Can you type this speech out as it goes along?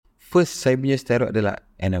first saya punya steroid adalah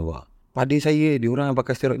enhancement. Pada saya, diorang yang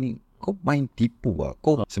pakai steroid ni, kau main tipu lah.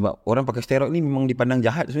 Sebab orang pakai steroid ni memang dipandang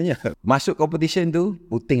jahat sebenarnya. Masuk competition tu,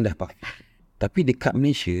 puting dah pak. Tapi dekat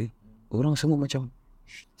Malaysia, orang semua macam,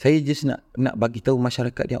 saya just nak bagi tahu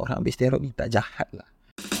masyarakat yang orang ambil steroid ni tak jahat lah.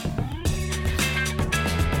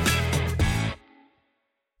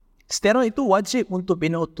 Steroid itu wajib untuk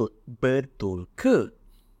bina otot. Betul ke?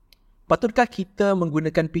 Patutkah kita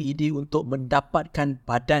menggunakan PED untuk mendapatkan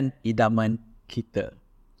badan idaman kita?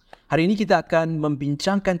 Hari ini kita akan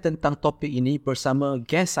membincangkan tentang topik ini bersama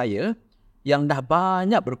guest saya yang dah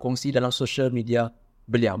banyak berkongsi dalam social media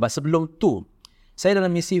beliau. Sebelum tu, saya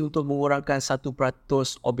dalam misi untuk mengurangkan 1%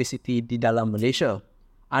 obesiti di dalam Malaysia.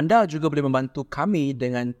 Anda juga boleh membantu kami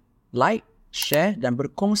dengan like, share dan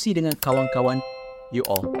berkongsi dengan kawan-kawan you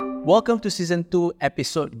all. Welcome to Season 2,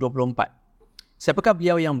 Episode 24. Siapakah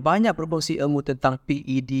beliau yang banyak berkongsi ilmu tentang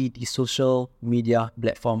PED di social media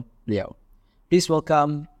platform beliau? Please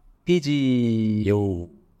welcome Pijjie. Yo.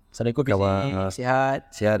 Assalamualaikum Pijjie. Sihat?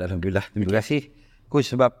 Sihat, Alhamdulillah. Terima kasih Coach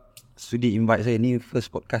sebab sudi invite saya. Ni first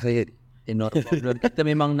podcast saya. No problem. Kita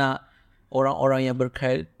memang nak orang-orang yang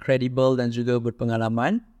berkredibel dan juga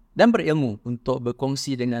berpengalaman dan berilmu untuk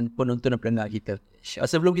berkongsi dengan penonton dan pendengar kita.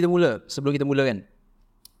 Sebelum kita mula kan,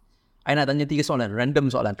 I nak tanya 3 soalan, random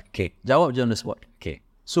soalan. Okay. Jawab je on the spot. Okay.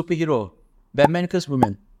 Superhero, Batman ke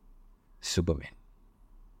Superman? Superman.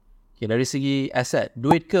 Okay, dari segi aset,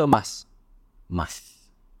 duit ke emas? Emas.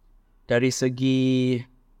 Dari segi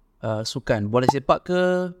sukan, bola sepak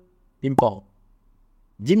ke pimpong?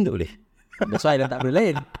 Gym tak boleh. That's why dah tak boleh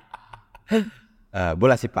lain.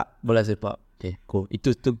 Bola sepak. Bola sepak. Okay, cool.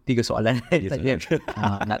 Itu 3 soalan.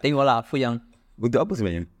 Nak tengok lah apa yang... Untuk apa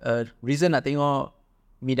sebenarnya? Reason nak tengok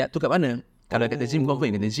minat tu kat mana. Kalau kata gym,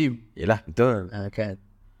 confirm kata gym. Yelah, betul. Kan.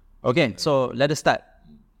 Okay, so let us start.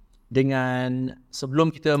 Dengan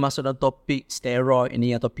sebelum kita masuk dalam topik steroid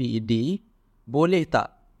ini atau PED, boleh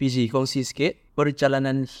tak Pijjie kongsi sikit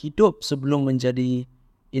perjalanan hidup sebelum menjadi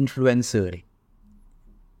influencer ni?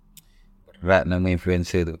 Berat nama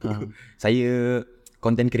influencer tu. Saya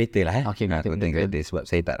content creator lah. Okay, content creator sebab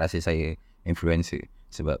saya tak rasa saya influencer.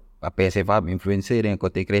 Sebab apa yang saya faham, influencer dengan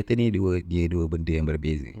content creator ni dia dua benda yang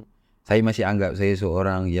berbeza. Saya masih anggap saya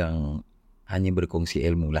seorang yang hanya berkongsi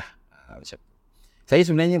ilmu lah. Macam saya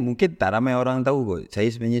sebenarnya mungkin tak ramai orang tahu kot.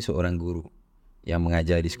 Saya sebenarnya seorang guru yang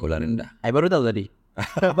mengajar di sekolah rendah. I baru tahu tadi.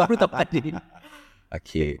 Baru tahu tadi.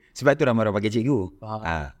 Okay. Sebab tu ramai orang panggil cikgu.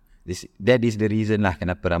 That is the reason lah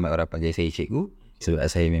kenapa ramai orang panggil saya cikgu. Sebab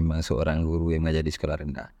saya memang seorang guru yang mengajar di sekolah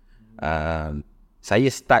rendah.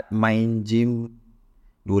 Saya start main gym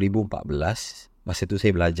 2014. Masa tu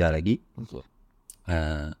saya belajar lagi.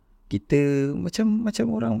 Kita macam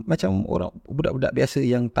orang budak-budak biasa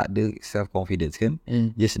yang tak ada self confidence kan.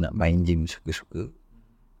 Just nak main gym suka-suka.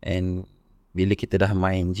 And bila kita dah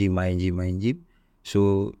main gym,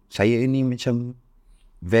 so saya ini macam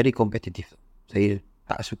very competitive. Saya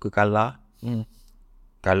tak suka kalah.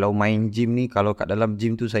 Kalau main gym ni, kalau kat dalam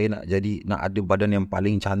gym tu saya nak ada badan yang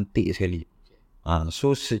paling cantik sekali.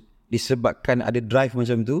 So disebabkan ada drive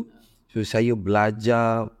macam tu, so saya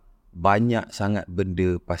belajar banyak sangat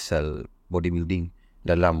benda pasal bodybuilding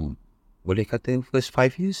dalam, boleh kata first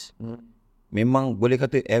 5 years. Memang boleh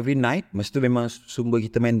kata every night. Masa tu memang sumber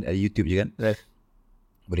kita main YouTube je kan.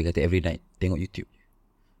 Boleh kata every night tengok YouTube.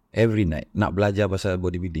 Every night nak belajar pasal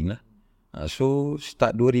bodybuilding lah. So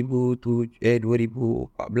start 2014, 15,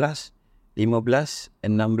 16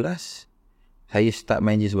 saya start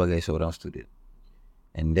main je sebagai seorang student.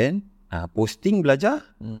 And then posting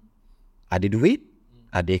belajar, ada duit,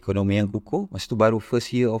 ada ekonomi yang kukuh. Masa tu baru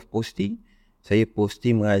first year of posting. Saya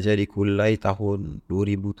posting mengajar di Kulai tahun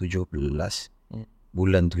 2017.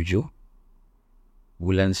 Bulan 7.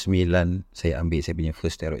 Bulan 9 saya ambil saya punya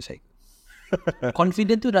first steroid cycle.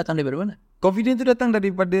 Confident tu datang daripada mana? Confident tu datang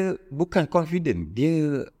daripada, bukan confident,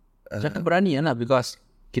 dia jangan berani lah, because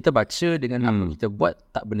kita baca dengan apa kita buat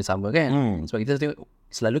tak benda sama kan. Sebab kita tengok,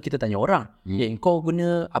 selalu kita tanya orang, kau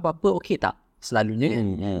guna apa-apa okey tak? Selalunya kan.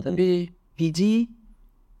 Tapi Pijjie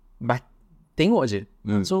tengok je.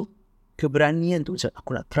 So keberanian tu macam aku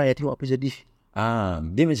nak try tengok apa jadi.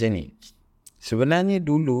 Dia macam ni. Sebenarnya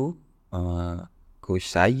dulu coach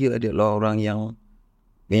saya adalah orang yang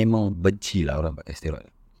memang benci lah orang pakai steroid.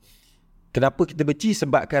 Kenapa kita benci?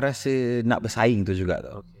 Sebabkan rasa nak bersaing tu juga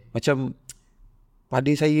tau. Macam pada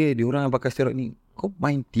saya, diorang yang pakai steroid ni, kau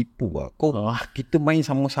main tipu lah. Kita main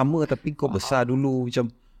sama-sama tapi kau besar dulu. Macam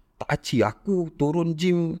tak aci. Aku turun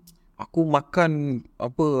gym, aku makan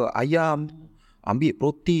ayam, ambil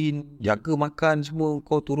protein, jaga makan semua.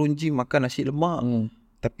 Kau turun gym makan nasi lemak.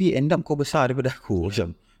 Tapi end up kau besar daripada aku.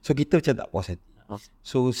 Macam, so kita macam tak puas hati.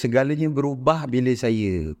 So segalanya berubah bila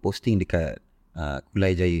saya posting dekat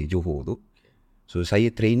Kulai Jaya Johor tu. So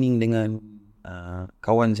saya training dengan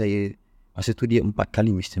kawan saya. Masa tu dia 4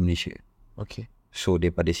 kali Mr. Malaysia. Okay. So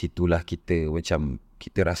daripada situlah kita macam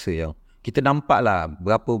kita rasa yang kita nampak lah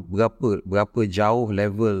berapa jauh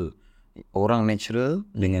level orang natural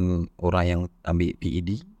dengan orang yang ambil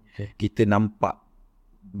PED. Kita nampak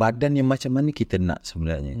badan yang macam mana kita nak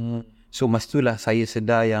sebenarnya. So masa itulah saya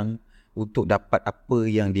sedar yang untuk dapat apa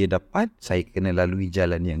yang dia dapat, saya kena lalui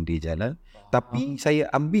jalan yang dia jalan. Tapi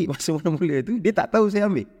saya ambil masa mula-mula tu, dia tak tahu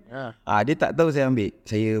saya ambil. Dia tak tahu saya ambil.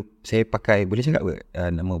 Saya pakai, boleh cakap ke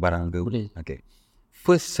nama barang ke? Boleh. Okay.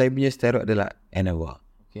 First saya punya steroid adalah enhancement.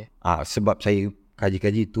 Okay. Sebab saya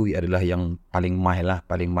kaji-kaji tu adalah yang paling mild lah,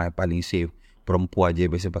 paling safe. Perempuan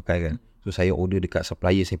je biasa pakai kan. So saya order dekat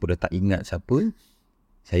supplier, saya pun dah tak ingat siapa.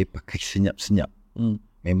 Saya pakai senyap-senyap.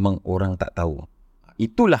 Memang orang tak tahu.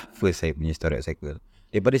 Itulah first saya punya steroid cycle.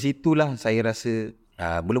 Daripada situlah saya rasa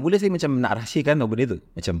mula-mula saya macam nak rahsiakan benda tu.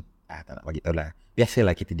 Macam tak nak bagi tahu lah.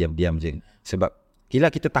 Biasalah kita diam-diam je. Sebab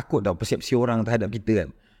kita takut tau persepsi orang terhadap kita kan.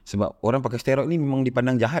 Sebab orang pakai steroid ni memang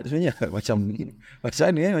dipandang jahat sebenarnya. Macam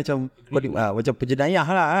mana macam penjenayah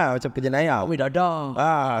lah. Macam penjenayah. Kau dadah.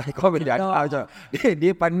 Kau dadah. Macam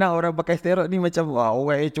dia pandang orang pakai steroid ni macam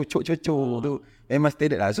orang cocok-cocok tu. Memang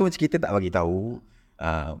standard lah. So macam kita tak bagi tahu.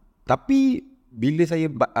 Tapi bila saya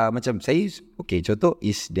macam saya contoh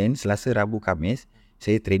Isnin, Selasa, Rabu, Khamis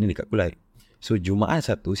saya training dekat Kulai. So Jumaat,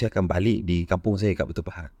 Sabtu saya akan balik di kampung saya kat Batu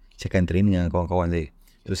Pahat. Saya akan training dengan kawan-kawan saya.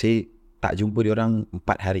 So saya tak jumpa diorang 4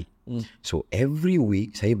 hari. So every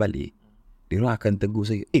week saya balik, diorang akan tegur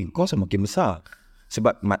saya, kau semakin besar.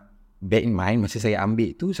 Sebab back in mind masa saya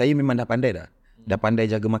ambil tu, saya memang dah pandai dah. Dah pandai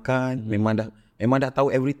jaga makan, memang dah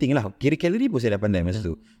tahu everything lah. Kira kalori pun saya dah pandai masa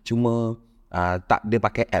tu. Cuma tak ada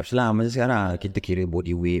pakai apps lah masa sekarang. Kita kira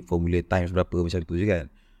body weight, formula times berapa macam tu je kan.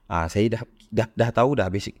 Saya dah tahu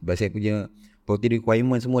dah basic. Saya punya protein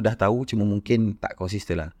requirement semua dah tahu, cuma mungkin tak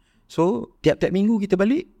konsisten lah. So tiap-tiap minggu kita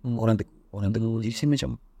balik, orang tegur. Jadi saya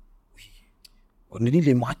macam benda ni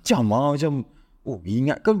lain macam macam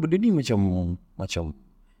ingatkan benda ni macam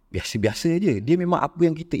biasa-biasa je. Dia memang apa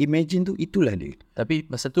yang kita imagine tu, itulah dia.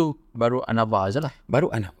 Tapi masa tu baru Anava je lah.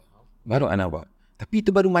 Baru Anava. Tapi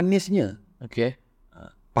itu baru manisnya. Okay.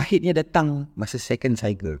 Pahitnya datang masa second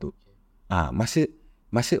cycle tu. Masa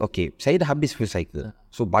saya dah habis first cycle.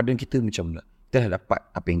 So badan kita macam kita dah dapat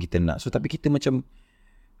apa yang kita nak. So tapi kita macam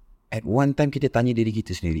at one time kita tanya diri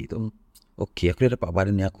kita sendiri tu. Okay, aku dah dapat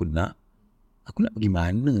badan yang aku nak. Aku nak pergi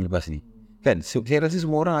mana lepas ni? Kan? So, saya rasa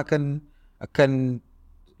semua orang akan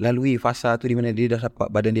lalui fasa tu di mana dia dah dapat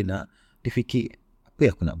badan dia nak. Dia fikir, apa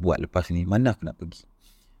yang aku nak buat lepas ni? Mana aku nak pergi?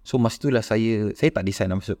 So masa itulah saya tak decide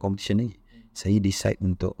nak masuk competition lagi. Saya decide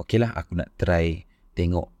untuk lah aku nak try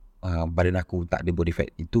tengok badan aku tak ada body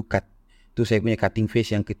fat. Itu saya punya cutting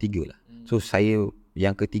phase yang ketiga lah. So saya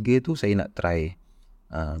yang ketiga tu saya nak try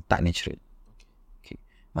tak natural. Okay.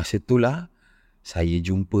 Masa itulah saya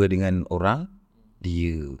jumpa dengan orang,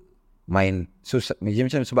 dia main. So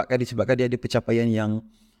macam sebabkan dia ada pencapaian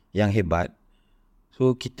yang hebat.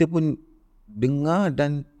 So kita pun dengar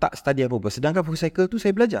dan tak study apa-apa. Sedangkan first cycle tu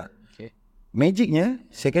saya belajar. Okay. Magicnya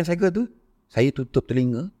second cycle tu saya tutup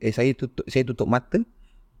telinga, saya tutup mata,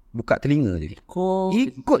 buka telinga je.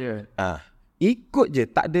 Ikut je,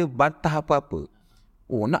 tak ada bantah apa-apa.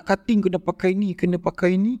 Nak cutting kena pakai ni.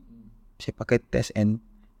 Saya pakai test and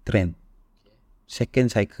trend.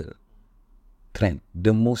 Second cycle. Trend,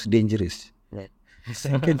 the most dangerous.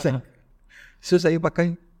 Second cycle. So saya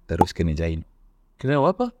pakai, terus kena gyno. Kena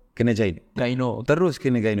apa? Kena gyno. Terus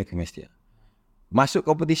kena gynecomastia. Masuk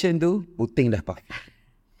competition tu, puting dah puff.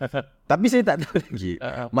 Tapi saya tak tahu lagi.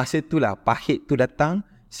 Masa itulah pahit tu datang,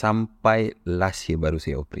 sampai last year baru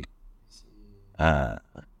saya operate.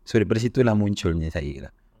 So daripada situlah munculnya saya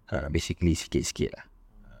lah. Basically sikit-sikit lah.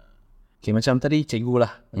 Okay, macam tadi cikgu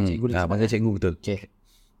lah. Macam cikgu betul. Okay.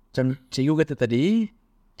 Macam cikgu kata tadi,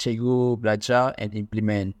 cikgu belajar and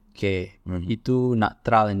implement. Okay. Itu nak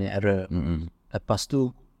trial and error. Lepas tu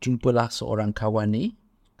jumpalah seorang kawan ni.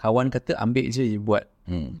 Kawan kata ambil je buat.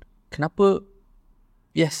 Kenapa?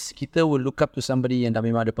 Yes, kita will look up to somebody yang dah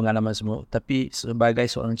memang ada pengalaman semua. Tapi sebagai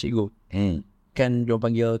seorang cikgu, kan dia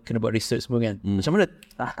panggil kena buat research semua kan. Macam mana?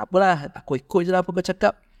 Tak apalah, aku ikut je lah apa kau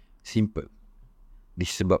cakap. Simple.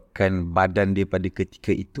 Disebabkan badan dia pada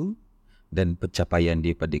ketika itu dan pencapaian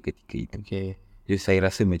dia pada ketika itu. Okay. Jadi saya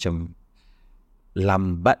rasa macam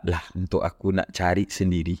lambat lah untuk aku nak cari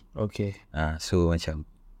sendiri. Okay. So macam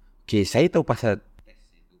saya tahu pasal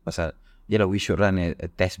yalah, we should run a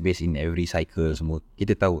test base in every cycle semua.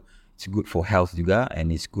 Kita tahu it's good for health juga, and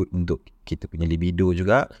it's good untuk kita punya libido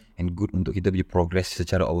juga, and good untuk kita punya progress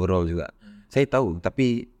secara overall juga. Saya tahu,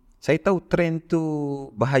 tapi saya tahu trend tu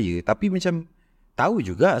bahaya, tapi macam tahu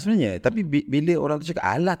juga sebenarnya. Tapi bila orang tu cakap,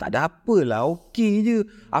 alah tak ada apalah, okey je,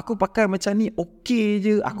 aku pakai macam ni, okey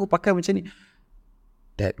je, aku pakai macam ni.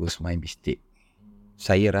 That was my mistake.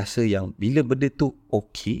 Saya rasa yang bila benda tu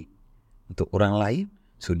okey untuk orang lain,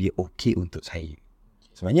 so dia okey untuk saya.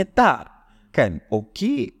 Sebenarnya tak, kan?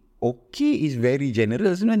 Okey is very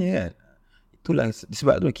general sebenarnya, kan? Itulah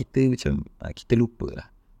sebab tu kita macam kita lupa lah.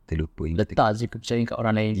 Kita lupa letak je kepercayaan kat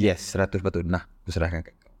orang lain. Yes, 100%. Nah, aku serahkan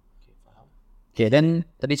kat kau. Okay, then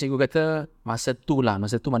tadi cikgu kata masa tu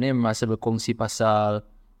maknanya masa berkongsi pasal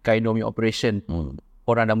Kaidomi operation,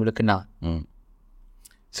 orang dah mula kenal.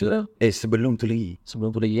 Sebelum tu lagi.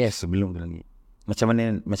 Yes. Sebelum tu lagi. Macam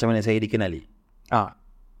mana saya dikenali?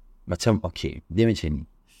 Macam okay, dia macam ni.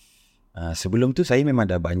 Sebelum tu saya memang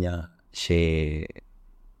dah banyak share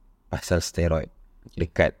pasal steroid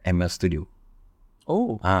dekat ML Studio.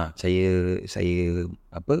 Saya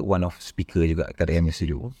one of speaker juga kat ML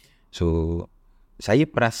Studio. So saya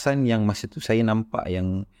perasan yang masa tu saya nampak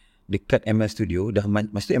yang dekat ML Studio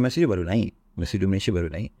masa tu ML Studio baru naik. ML Studio Malaysia baru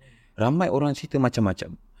naik. Ramai orang cerita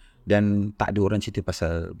macam-macam, dan tak ada orang cerita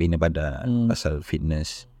pasal bina badan, pasal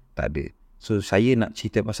fitness, tak ada. So saya nak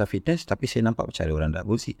cerita pasal fitness, tapi saya nampak macam ada orang dah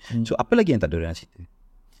bullshit. So apa lagi yang tak ada orang cerita?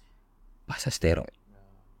 Pasal steroid.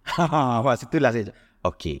 Masa itulah saya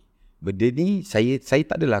okay, benda ni saya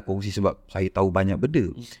tak adalah kongsi sebab saya tahu banyak benda.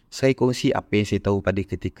 Saya kongsi apa yang saya tahu pada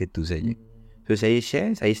ketika tu saja. So saya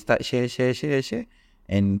start share,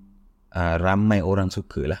 and ramai orang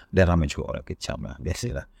suka lah, dan ramai juga orang kecam lah,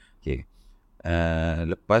 biasalah. Okay.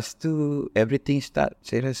 Lepas tu everything start,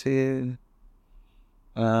 saya rasa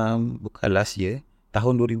bukan last year,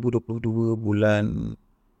 tahun 2022 bulan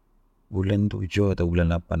 7 atau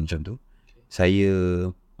bulan 8 macam tu, saya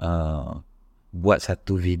buat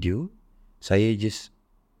satu video. Saya just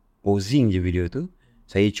posing je video tu.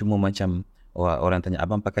 Saya cuma macam orang tanya,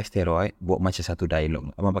 abang pakai steroid? Buat macam satu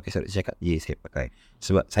dialog. Abang pakai steroid? Saya cakap, yes, saya pakai.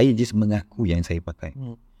 Sebab saya just mengaku yang saya pakai.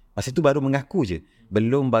 Masa tu baru mengaku je,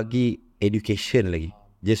 belum bagi education lagi,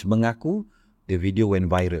 just mengaku. The video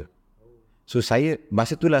went viral. So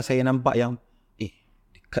masa tu lah saya nampak yang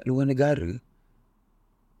dekat luar negara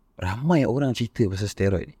ramai orang cerita pasal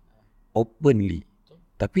steroid ni openly,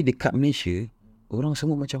 tapi dekat Malaysia orang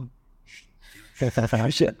semua macam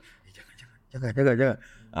jangan.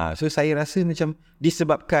 So saya rasa macam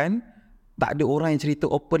disebabkan tak ada orang yang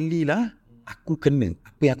cerita openly lah, aku kena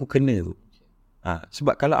apa yang aku kena tu.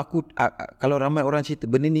 Sebab kalau ramai orang cerita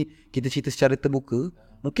benda ni, kita cerita secara terbuka,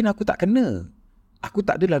 mungkin aku tak kena. Aku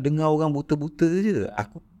tak adalah dengar orang buta-buta je.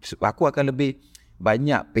 Aku akan lebih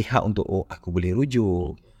banyak pihak untuk aku boleh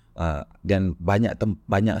rujuk, dan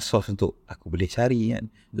banyak source untuk aku boleh cari, kan.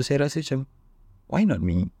 So saya rasa macam why not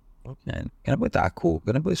me? Kenapa tak aku?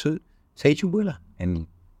 So saya cubalah, and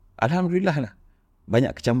alhamdulillah lah banyak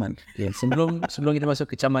kecaman. Sebelum kita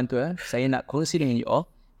masuk kecaman tu, saya nak kongsi dengan you all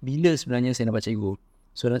bila sebenarnya saya nampak cikgu.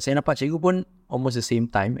 So saya nampak cikgu pun almost the same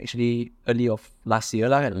time, actually early of last year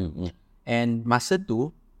lah, kan. And masa tu,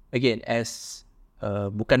 again, as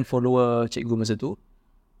bukan follower cikgu masa tu,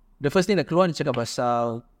 the first thing that keluar dia cakap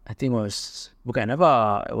pasal, I think was bukan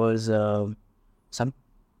apa, it was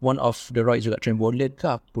one of the roids juga, Trembolin ke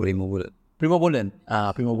apa? Primo Bolin.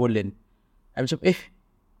 I'm macam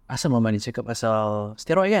asal mama ni cakap pasal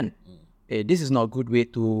steroid, kan? This is not a good way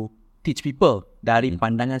to teach people dari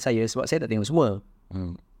pandangan saya, sebab saya tak tengok semua.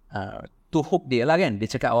 To hook dia lah, kan? Dia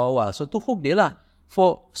cakap awal-awal, so to hook dia lah.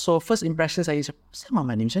 So first impression saya, asal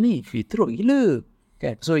mama ni macam ni? Teruk gila,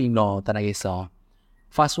 kan? So ignore, tak nak kisah.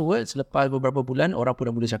 Fast forward, selepas beberapa bulan, orang pun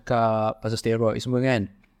dah mula cakap pasal steroid semua, kan?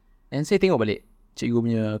 And saya tengok balik cikgu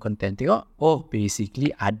punya content, tengok, basically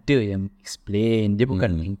ada yang explain. Dia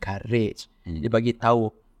bukan encourage. Dia bagi tahu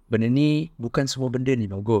benda ni, bukan semua benda ni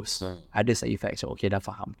bagus. Ada side effect. So okay, dah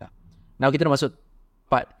faham dah. Now kita dah masuk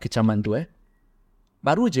part kecaman tu.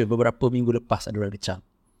 Baru je beberapa minggu lepas ada orang kecam.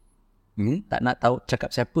 Tak nak tahu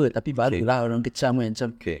cakap siapa, tapi barulah orang kecam, kan. Macam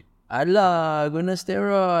alah, guna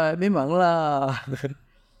steroid, memanglah.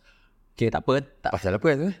 Tak apa. Pasal apa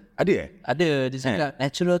tu? Ada Dia cakap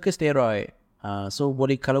natural ke steroid? So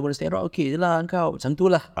boleh, kalau guna steroid okey je lah kau. Macam tu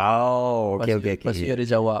lah. Okay. Lepas tu dia ada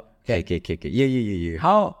jawab, Okay. Yeah.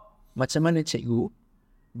 How, macam mana cikgu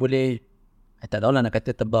boleh, tak tahulah nak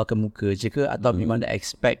kata tebal ke muka je ke, atau memang dah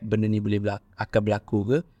expect benda ni boleh akan berlaku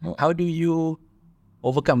ke? How do you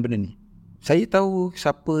overcome benda ni? Saya tahu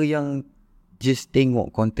siapa yang just tengok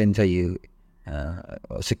konten saya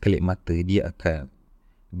sekelip mata, dia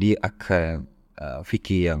akan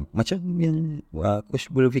fikir yang macam yang coach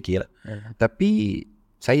boleh fikir lah. Tapi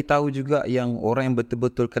saya tahu juga yang orang yang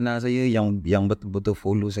betul-betul kenal saya, yang betul-betul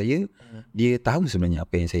follow saya, dia tahu sebenarnya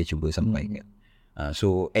apa yang saya cuba sampaikan.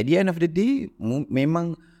 So at the end of the day,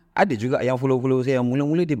 memang ada juga yang follow saya, yang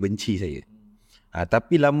mula-mula dia benci saya.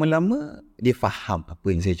 Tapi lama-lama dia faham apa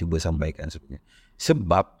yang saya cuba sampaikan sebenarnya.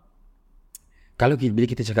 Sebab kalau bila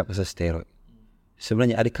kita cakap pasal steroid,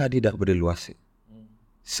 sebenarnya adakah dia dah berleluasa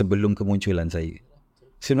sebelum kemunculan saya?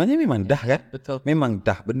 Sebenarnya memang dah kan? Betul. Memang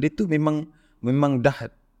dah. Benda tu memang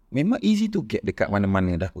dah, memang easy to get dekat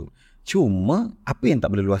mana-mana dah pun. Cuma apa yang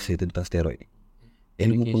tak berleluasa tentang steroid ni?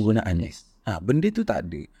 Ilmu penggunaannya. Benda tu tak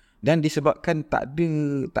ada. Dan disebabkan tak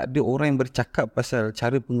ada orang yang bercakap pasal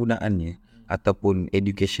cara penggunaannya ataupun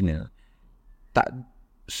educational.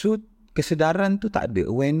 So kesedaran tu tak ada,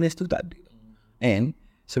 awareness tu tak ada. And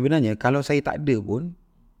sebenarnya kalau saya tak ada pun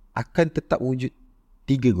akan tetap wujud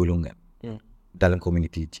 3 golongan dalam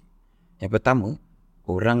komuniti gym. Yang pertama,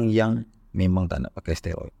 orang yang memang tak nak pakai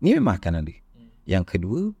steroid. Ni memang akan ada. Yang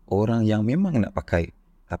kedua, orang yang memang nak pakai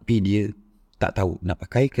tapi dia tak tahu nak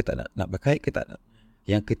pakai ke tak nak pakai ke tak nak.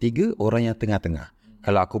 Yang ketiga, orang yang tengah-tengah.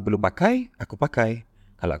 Kalau aku perlu pakai, aku pakai.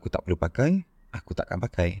 Kalau aku tak perlu pakai, aku takkan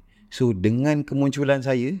pakai. So dengan kemunculan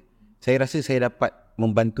saya rasa saya dapat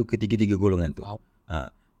membantu ketiga-tiga golongan tu.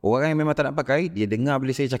 Orang yang memang tak nak pakai, dia dengar bila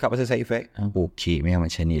saya cakap pasal side effect, okey, memang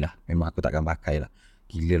macam ni lah, memang aku takkan pakai lah.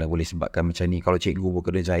 Gila lah boleh sebabkan macam ni. Kalau cikgu pun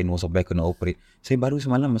kena gyno sampai kena operate. Saya baru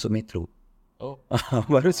semalam masuk metro.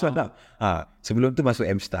 Baru semalam. Sebelum tu masuk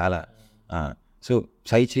M-Star lah. So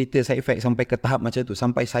saya cerita side effect sampai ke tahap macam tu.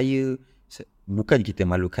 Sampai saya, bukan kita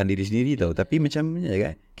malukan diri sendiri tau, tapi macam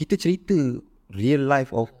kan, kita cerita real life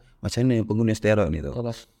of macam mana pengguna steroid ni tau.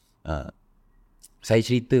 Saya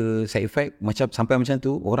cerita side effect macam sampai macam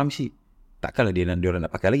tu, orang mesti takkanlah dia orang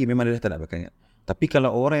nak pakai lagi. Memang dia dah tak nak pakai. Tapi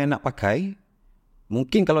kalau orang yang nak pakai,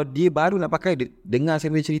 mungkin kalau dia baru nak pakai, dia dengar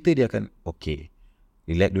saya punya cerita, dia akan okey,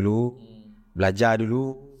 relax dulu, belajar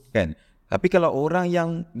dulu kan. Tapi kalau orang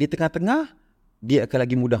yang di tengah-tengah, dia akan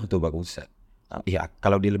lagi mudah untuk buat keputusan.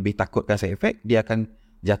 Kalau dia lebih takutkan side effect, dia akan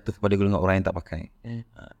jatuh kepada golongan orang yang tak pakai.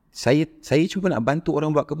 Saya cuba nak bantu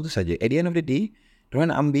orang buat keputusan saja. At the end of the day,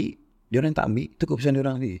 diorang nak ambil, diorang tak ambil, itu keputusan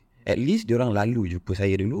diorang sendiri. At least diorang lalu jumpa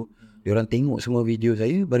saya dulu, diorang tengok semua video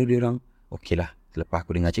saya, baru diorang okey lah, selepas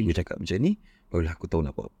aku dengar cikgu cakap macam ni, barulah aku tahu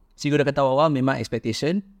nak buat. Cikgu dah kata awal memang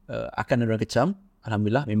expectation akan ada orang kecam.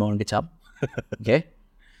 Alhamdulillah memang orang kecam. Okay.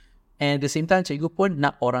 And at the same time cikgu pun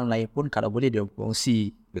nak orang lain pun kalau boleh dia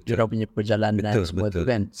kongsi diorang punya perjalanan semua tu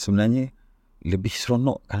kan. Sebenarnya lebih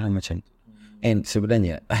seronok kalau macam tu. And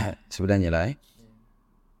sebenarnya lah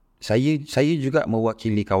saya juga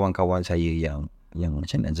mewakili kawan-kawan saya yang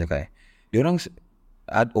macam nak cakap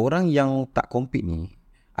orang yang tak compete ni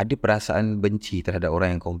ada perasaan benci terhadap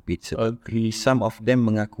orang yang compete. Some of them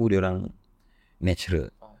mengaku dia orang natural.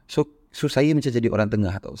 So saya macam jadi orang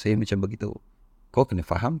tengah tau. Saya macam beritahu, kau kena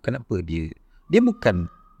faham kenapa dia bukan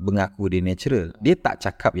mengaku dia natural. Dia tak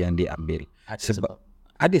cakap yang dia ambil.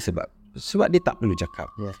 Ada sebab dia tak perlu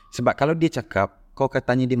cakap. Sebab kalau dia cakap, kau akan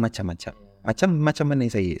tanya dia macam-macam. Macam mana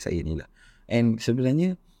saya ni lah. And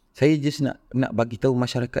sebenarnya saya just nak bagi tahu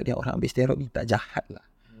masyarakat yang orang ambil steroid ni tak jahat lah.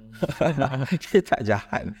 Dia tak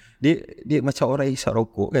jahat. Dia macam orang isap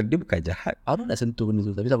rokok kan, dia bukan jahat. Aku nak sentuh benda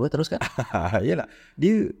tu, tapi tak apa, teruskan. Yalah.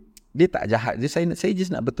 Dia tak jahat. Saya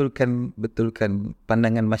just nak betulkan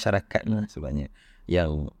pandangan masyarakat lah sebenarnya.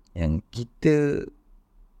 Yang kita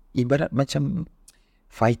ibarat macam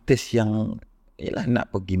fighters yang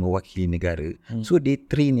nak pergi mewakili negara. So they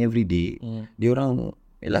train every day. Dia orang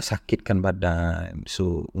sakitkan badan.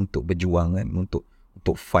 So untuk berjuang kan, untuk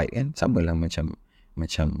fight kan, samalah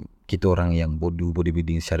macam kita orang yang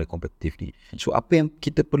bodybuilding secara kompetitif ni. So apa yang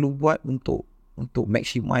kita perlu buat untuk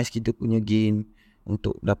maximize kita punya gain,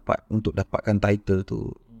 untuk dapatkan title tu,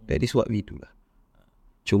 that is what we do lah.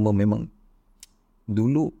 Cuma memang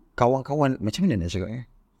dulu kawan-kawan, macam mana nak cakap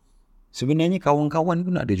sebenarnya kawan-kawan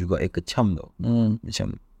pun ada juga kecam tau.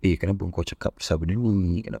 Macam kenapa kau cakap pasal benda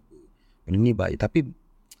ni, kenapa benda ni baik. Tapi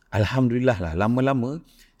alhamdulillah lah, lama-lama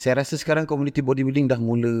saya rasa sekarang community bodybuilding dah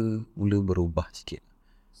mula berubah sikit.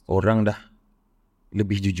 Orang dah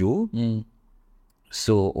lebih jujur.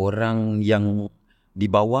 So orang yang di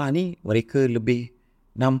bawah ni, mereka lebih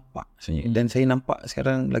nampak sebenarnya. Dan saya nampak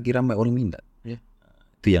sekarang lagi ramai orang minat.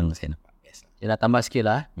 Itu yang saya nampak. Dia nak tambah sikit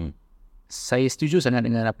lah. Saya setuju sangat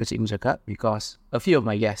dengan apa cikgu cakap, because a few of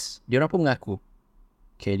my guests, dia orang pun mengaku.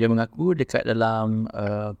 Okay, dia mengaku dekat dalam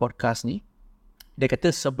podcast ni, dia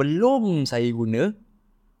kata sebelum saya guna,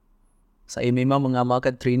 saya memang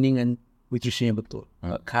mengamalkan training dan nutrition yang betul.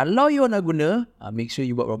 Kalau you nak guna, make sure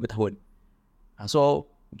you buat berapa tahun. So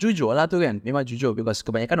jujur lah tu kan. Memang jujur. Because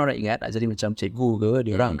kebanyakan orang ingat nak jadi macam cikgu ke,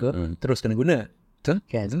 dia orang ke, terus kena guna. Betul?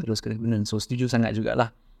 Kan? Terus kena guna. So setuju sangat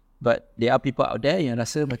jugalah. But there are people out there yang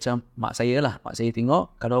rasa macam mak saya lah. Mak saya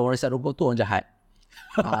tengok kalau orang start rokok tu orang jahat.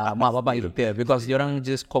 Mak bapak kita. Because dia orang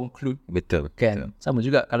just conclude. Betul. Kan? Sama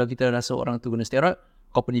juga kalau kita rasa orang tu guna steroid,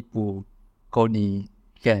 kau penipu, kau ni,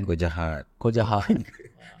 kan? Kau jahat. Kau jahat.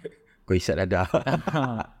 Kau isap dadah.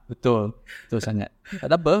 Betul. Betul sangat.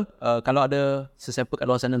 Tak apa. Kalau ada sesiapa kat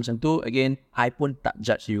luar sana macam tu, again, I pun tak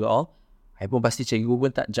judge you all. I pun pasti cikgu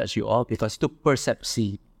pun tak judge you all because itu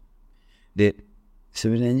persepsi.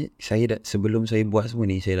 Sebenarnya sebelum saya buat semua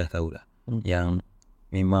ni, saya dah tahu lah yang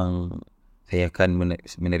memang saya akan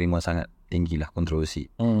menerima sangat tinggilah kontroversi.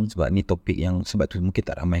 Sebab ni topik yang, sebab tu mungkin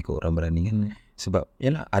tak ramai kot orang berani kan. Sebab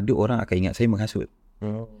yalah, ada orang akan ingat saya menghasut.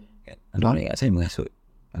 Kan? Ada orang ingat saya menghasut.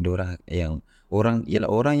 Ada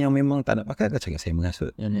orang yang memang tak nak pakai akan cakap saya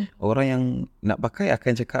menghasut. Orang yang nak pakai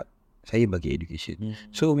akan cakap saya bagi education.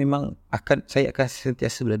 So memang saya akan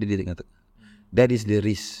sentiasa berada di tengah-tengah. That is the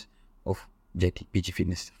risk of jadi Pijjie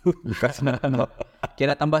Fitness. Okay,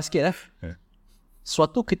 nak tambah sikit lah.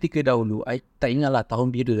 Suatu ketika dahulu, I tak ingat lah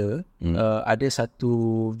tahun bila, ada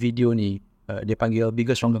satu video ni, dia panggil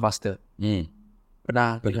Bigger, Stronger, Faster.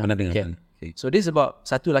 Pernah dengar? Okay. So dia sebab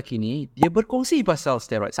satu lelaki ni, dia berkongsi pasal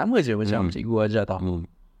steroid. Sama je macam cikgu ajar tau.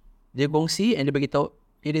 Dia kongsi and dia beritahu,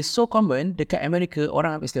 it is so common dekat Amerika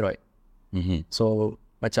orang ambil steroid. So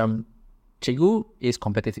macam cikgu is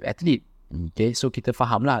competitive athlete. Okay, so kita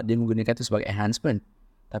faham lah dia menggunakan tu sebagai enhancement.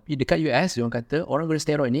 Tapi dekat US, dia orang kata orang guna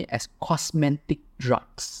steroid ni as cosmetic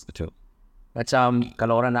drugs. Betul. Macam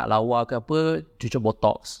kalau orang nak lawa ke apa, cucuk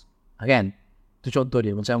botox. Kan? Tu contoh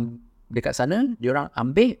dia. Macam dekat sana, dia orang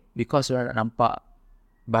ambil because dia orang nak nampak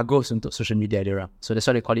bagus untuk social media dia orang. So that's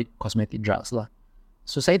why they call it cosmetic drugs lah.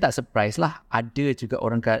 So saya tak surprise lah. Ada juga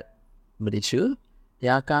orang kat Malaysia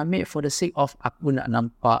yang akan ambil for the sake of aku nak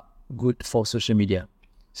nampak good for social media.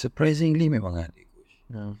 Surprisingly memang ada.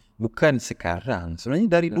 Bukan sekarang, sebenarnya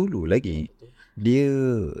dari dulu lagi. Dia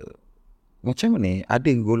macam mana,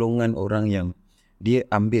 ada golongan orang yang dia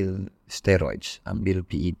ambil steroids, ambil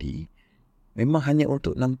PED memang hanya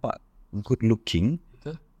untuk nampak good looking.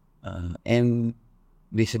 And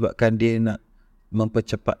disebabkan dia nak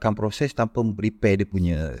mempercepatkan proses tanpa repair dia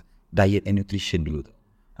punya diet and nutrition dulu tu.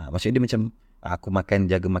 Maksudnya dia macam aku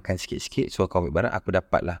jaga makan sikit-sikit, so aku ambil barang, aku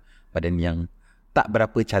dapatlah badan yang tak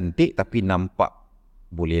berapa cantik tapi nampak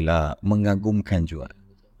bolehlah mengagumkan juga.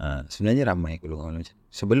 Sebenarnya ramai golongan macam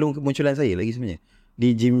sebelum kemunculan saya lagi sebenarnya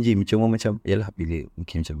di gym-gym, cuma macam yalah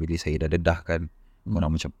mungkin bila saya dah dedah kan,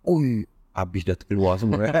 orang macam oi habis dah terkeluar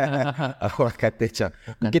semua. Orang kata macam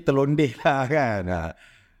mungkin terlondeh lah kan.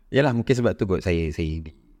 Yalah mungkin sebab tu kot saya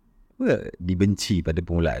dibenci pada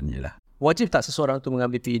permulaannya lah. Wajib tak seseorang tu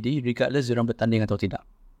mengambil PED regardless dia orang bertanding atau tidak?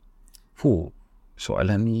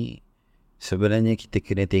 Soalan ni sebenarnya kita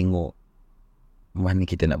kena tengok mana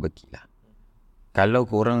kita nak pergi lah. Kalau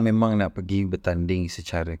korang memang nak pergi bertanding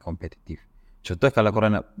secara kompetitif, contoh kalau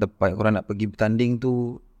korang nak pergi bertanding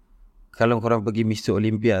tu, kalau korang pergi Mr.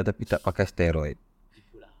 Olympia tapi tak pakai steroid,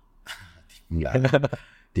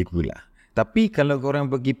 tipulah. Tapi kalau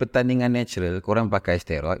korang pergi pertandingan natural, korang pakai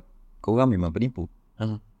steroid, korang memang penipu.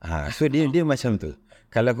 So dia macam tu.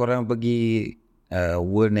 Kalau korang pergi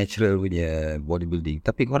world natural punya bodybuilding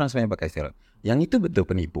tapi korang sebenarnya pakai steroid, yang itu betul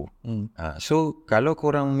penipu. So kalau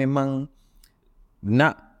korang memang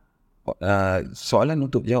nak soalan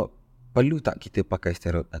untuk jawab perlu tak kita pakai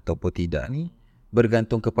steroid ataupun tidak ni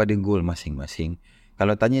bergantung kepada goal masing-masing.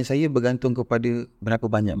 Kalau tanya saya, bergantung kepada berapa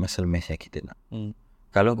banyak muscle mass yang kita nak.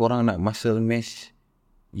 Kalau korang nak muscle mass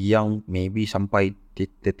yang maybe sampai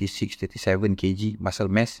 36-37 kg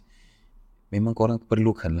muscle mass, memang korang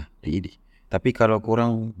perlukanlah PED. Tapi kalau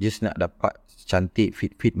korang just nak dapat cantik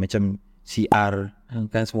fit macam CR,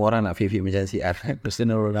 kan semua orang nak fit macam CR,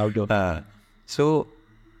 Cristiano Ronaldo. So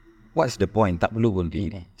what's the point? Tak perlu pun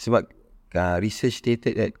PED. Sebab research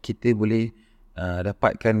stated that kita boleh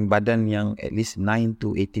dapatkan badan yang at least 9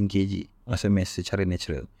 to 18 kg muscle mass secara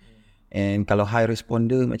natural. And kalau high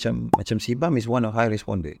responder macam Sibam is one of high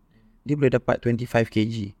responder, dia boleh dapat 25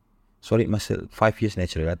 kg solid muscle 5 years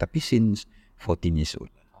natural lah, tapi since 14 years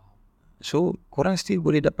old. So korang still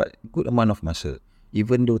boleh dapat good amount of muscle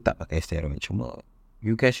even though tak pakai steroid. Cuma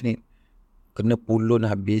you guys need kena pulun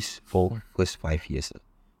habis for first 5 years.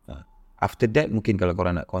 After that mungkin kalau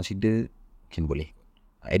korang nak consider, mungkin boleh.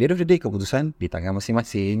 At the end of the day, keputusan di tangan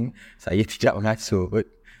masing-masing. Saya tidak mengasut.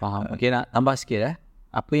 Faham. Okay, nak tambah sikit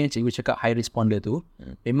apa yang cikgu cakap high responder tu,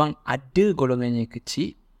 memang ada golongannya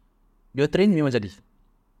kecil, dia train memang jadi.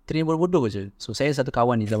 Train bodoh-bodoh je. So saya satu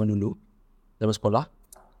kawan ni zaman dulu, zaman sekolah,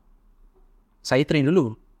 saya train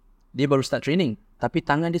dulu. Dia baru start training. Tapi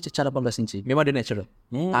tangan dia cecah 18 inci. Memang dia natural.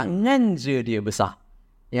 Tangan je dia besar.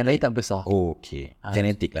 Yang lain tak besar. Okay.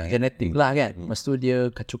 Genetik lah. Genetik lah kan. Lepas tu dia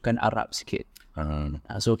kacukan Arab sikit.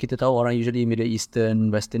 So kita tahu orang usually Middle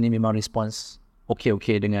Eastern, Western ni memang response okay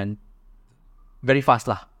dengan very fast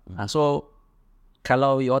lah. So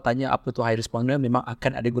kalau you all tanya apa tu high responder, memang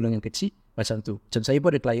akan ada golongan kecil macam tu. Macam saya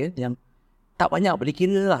pun ada klien yang tak banyak, boleh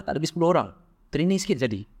kira lah, tak lebih 10 orang. Training sikit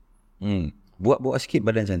jadi. Buat sikit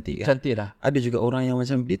badan cantik kan? Cantik lah. Ada juga orang yang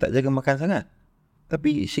macam dia tak jaga makan sangat,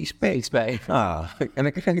 tapi six pack.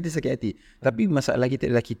 Kadang-kadang kita sakit hati. Tapi masalah kita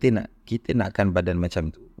adalah kita nakkan badan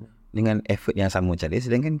macam tu dengan effort yang sama macam dia,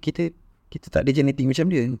 sedangkan kita tak ada genetik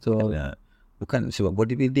macam dia. So bukan sebab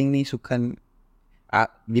bodybuilding ni sukan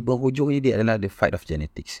di penghujungnya dia adalah the fight of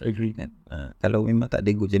genetics. Agree. Kalau memang tak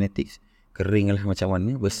ada good genetics, kering lah macam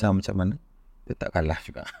mana, besar macam mana, dia tak kalah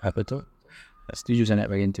juga. Betul. Setuju sangat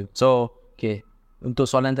bahagian tu. So okay, untuk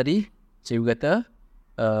soalan tadi, cikgu kata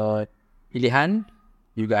pilihan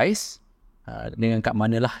you guys dengan kat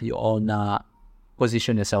mana lah you all nak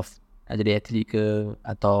position yourself, nak jadi atlet ke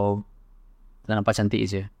atau nak nampak cantik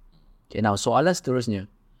je. Okay, now soalan seterusnya,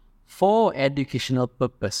 for educational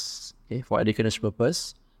purpose. Okay, for educational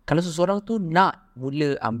purpose, kalau seseorang tu nak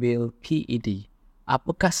mula ambil PED,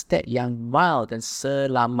 apakah step yang mild dan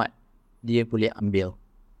selamat dia boleh ambil?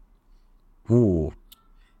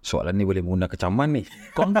 Soalan ni boleh mengundang kecaman ni.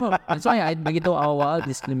 Confirm. That's why I bagi tahu awal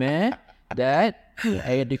disclaimer that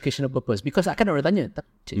educational purpose. Because akan orang tanya,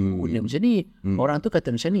 cikgu guna macam ni, orang tu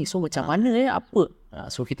kata macam ni, so macam mana apa?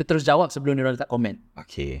 So kita terus jawab sebelum dia orang letak komen.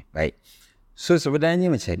 Okay, baik. So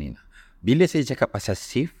sebenarnya macam ni, bila saya cakap pasal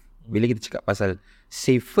safe, bila kita cakap pasal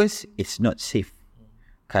safe first, it's not safe.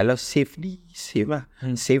 Kalau safe ni, safe lah.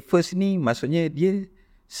 Safe first ni maksudnya dia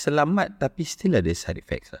selamat tapi still ada side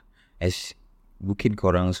effects lah. As mungkin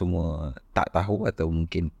korang semua tak tahu atau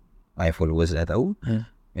mungkin my followers dah tahu,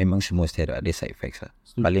 memang semua steroid ada side effects lah.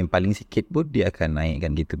 Paling sikit pun dia akan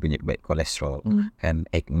naikkan kita punya bad cholesterol, kan,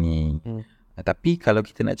 acne. Tapi kalau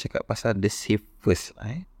kita nak cakap pasal the safe first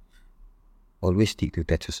lah, always stick to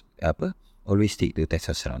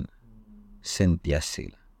testosterone. Sentiasa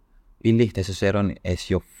lah. Pilih testosterone as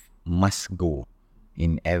your must go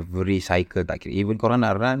in every cycle. Tak kira, even korang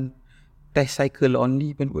nak run test cycle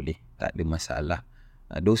only pun boleh, tak ada masalah.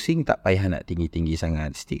 Dosing tak payah nak tinggi-tinggi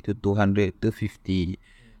sangat, stick to 200 to 50.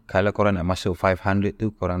 Kalau korang nak masuk 500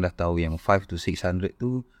 tu, korang dah tahu yang 5 to 600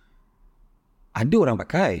 tu ada orang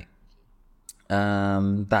pakai.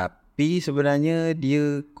 Tapi sebenarnya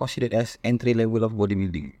dia considered as entry level of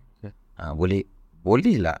bodybuilding.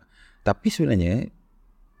 Boleh lah. Tapi sebenarnya,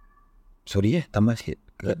 tambah sikit,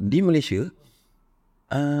 di Malaysia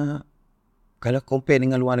kalau compare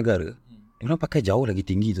dengan luar negara, orang pakai jauh lagi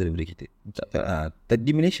tinggi tu daripada kita.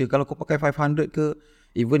 Di Malaysia kalau kau pakai 500 ke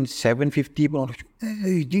even 750 pun orang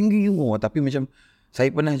tinggi semua. Tapi macam saya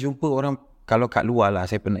pernah jumpa orang, kalau kat luar lah,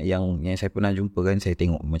 yang saya pernah jumpa kan, saya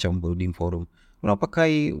tengok macam building forum, orang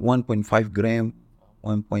pakai 1.5 gram,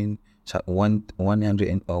 100 1300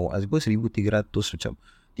 macam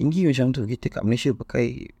tinggi macam tu. Kita kat Malaysia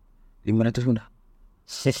pakai 500 pun dah.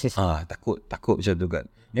 Takut macam tu kan.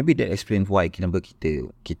 Maybe that explain why kenapa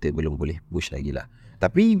kita belum boleh push lagi lah.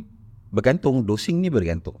 Tapi bergantung, dosing ni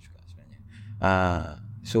bergantung juga sebenarnya.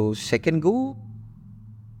 So second go,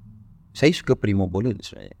 saya suka primobolan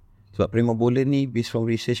sebenarnya. Sebab primobolan ni based from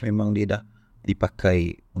research memang dia dah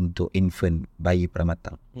dipakai untuk infant, bayi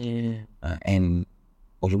pramatang. And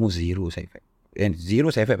almost zero side effect. And zero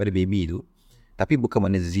side effect pada baby tu. Tapi bukan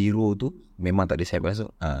makna zero tu memang tak ada side effect.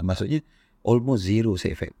 Maksudnya almost zero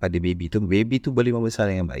side effect pada baby tu. Baby tu boleh membesar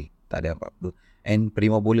dengan baik, tak ada apa-apa. And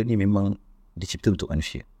primobolan ni memang dicipta untuk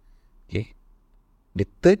manusia. Okay. The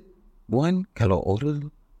third one, kalau oral,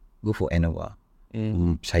 go for Anova.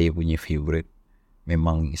 Saya punya favourite.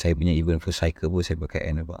 Memang saya punya even first cycle pun saya pakai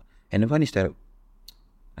Anova. Anova ni steroid,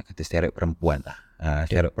 nak kata steroid perempuan lah.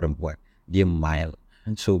 Steroid perempuan. Dia mild.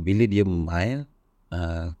 So bila dia mild,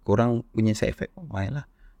 korang punya side effect pun mild lah.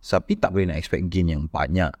 Tapi tak boleh nak expect gain yang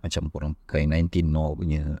banyak macam korang pakai 19 no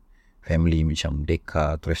punya family macam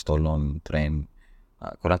Deca, Trestolon, Trend.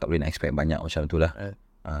 Korang tak boleh nak expect banyak macam tu lah.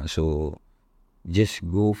 So just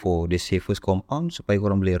go for the safest compound supaya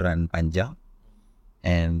korang boleh run panjang.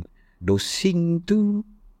 And dosing tu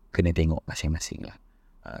kena tengok masing-masing lah.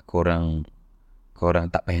 Korang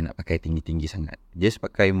tak payah nak pakai tinggi-tinggi sangat. Just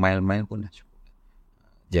pakai mild-mild pun dah cukup.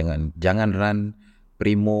 Jangan run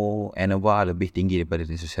Primo, Anova lebih tinggi daripada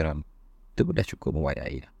testosterone. Itu pun dah cukup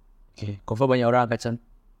mewayai lah. Okay, confirm banyak orang akan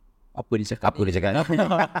apa dia cakap.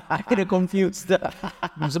 Aku dah confused.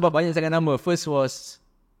 Sebab banyak sangat nama. First was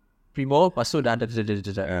Primo, lepas tu dah ada.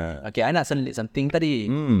 Okay, I nak selit something tadi.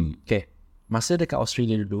 Okay, masa dekat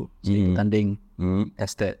Australia dulu, saya tanding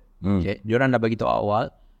tested. Okay, diorang dah bagi tahu awal,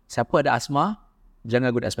 siapa ada asma,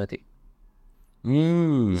 jangan guna asmatik.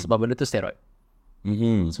 Sebab benda tu steroid.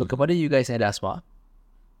 So kepada you guys yang ada asma,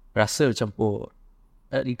 rasa campur.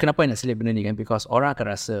 Kenapa nak selit benda ni kan? Because orang akan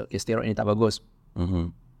rasa okay, steroid ni tak bagus.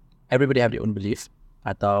 Everybody have their own belief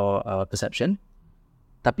atau perception.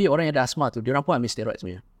 Tapi orang yang ada asma tu, diorang pun ambil steroid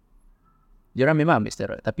sebenarnya. Diorang memang ambil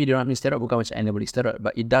steroid, tapi diorang ambil steroid bukan macam anabolic steroid,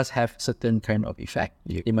 but it does have certain kind of effect.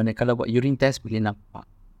 Di mana kalau buat urine test boleh nampak.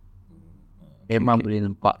 Memang boleh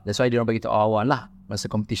nampak. That's why diorang bagi tahu awal lah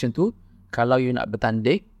masa competition tu, kalau you nak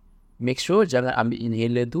bertanding, make sure jangan ambil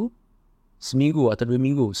inhaler tu seminggu atau 2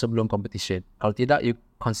 minggu sebelum competition. Kalau tidak, you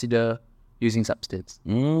consider using substance.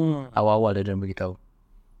 Awal-awal dia diorang bagi tahu.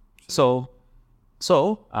 So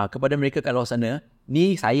kepada mereka kat luar sana,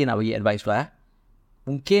 ni saya nak bagi advice lah.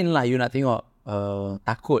 Mungkinlah you nak tengok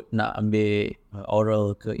takut nak ambil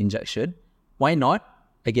oral ke injection. Why not?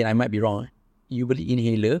 Again, I might be wrong. You beli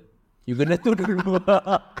inhaler, you guna tu dulu.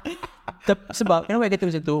 Sebab kenapa I kata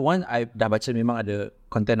macam tu? One, I dah baca memang ada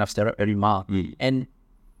content of steroid very mild. And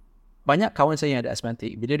banyak kawan saya yang ada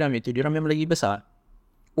asthmatic, bila dia ambil tu, dia orang memang lagi besar.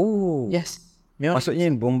 Oh, yes. Memang maksudnya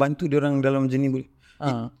membantu dia orang dalam jenis boleh.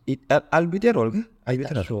 Albuterol ke?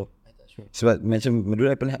 Albuterol. Sure. Sebab macam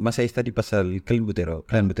dulu masa saya study pasal clenbuterol.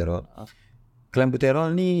 Clenbuterol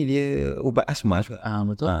ni dia ubat asma juga.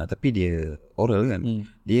 Betul. Tapi dia oral kan.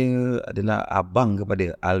 Dia adalah abang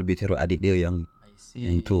kepada albuterol, adik dia yang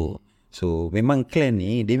tu. So memang clen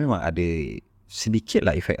ni dia memang ada sedikit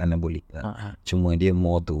lah efek anabolik lah. Cuma dia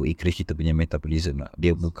more to increase kita punya metabolism lah.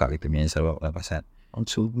 Dia buka kita punya saraf nafasan.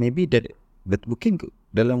 So maybe that, but mungkin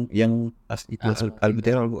dalam yang itu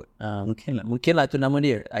albuterol kot. Mungkin lah itu nama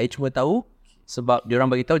dia. I cuma tahu sebab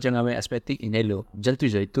diorang bagi tahu jangan ambil asthmatic inhaler. Macam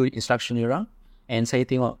tu je, itu instruction diorang. And saya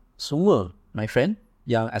tengok semua my friend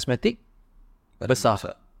yang asthmatic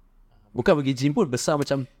besar. Bukan pergi gym pun besar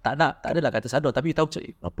macam tak adalah kata sadar, tapi tahu macam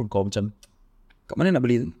apa kau macam kat mana nak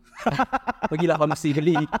beli tu? Pergilah farmasi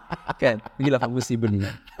beli. Kan? Pergilah farmasi beli.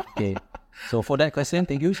 Okay. So for that question,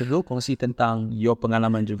 thank you. Sebelum kongsi tentang your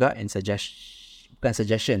pengalaman juga and bukan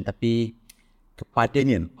suggestion tapi kepada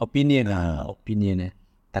opinion.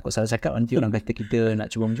 Takut salah cakap nanti orang kata kita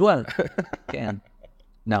nak cuba menjual. Kan?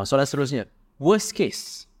 Now, soalan seterusnya. Worst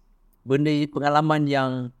case, benda pengalaman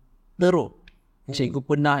yang teruk cikgu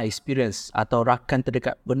pernah experience atau rakan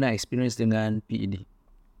terdekat pernah experience dengan PED.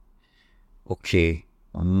 Okay.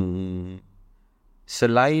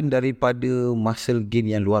 Selain daripada muscle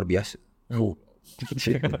gain yang luar biasa.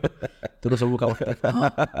 Terus buka waktu.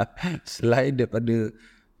 Selain daripada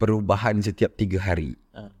perubahan setiap 3 hari.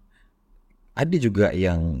 Ada juga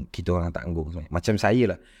yang kita orang tanggung. Macam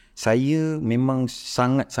saya lah. Saya memang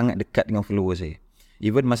sangat-sangat dekat dengan follower saya.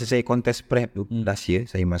 Even masa saya contest prep tu, last year,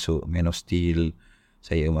 saya masuk Man of Steel,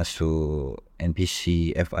 saya masuk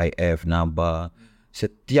NPC, FIF, NABA.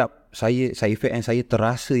 Setiap saya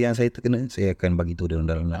terasa yang saya terkena, saya akan bagi tahu dia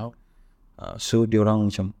dalam. So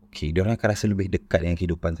diorang macam okay, diorang akan rasa lebih dekat dengan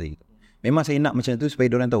kehidupan saya. Memang saya nak macam tu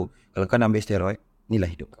supaya diorang tahu kalau kau nak ambil steroid, inilah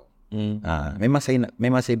hidup kau. Memang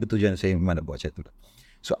saya bertujuan, saya memang nak buat macam tu.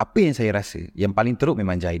 So apa yang saya rasa yang paling teruk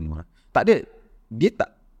memang jahit. Tak ada,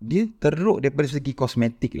 dia teruk daripada segi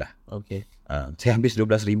kosmetik lah. Okay. Saya habis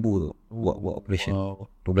 12,000 tu buat operation.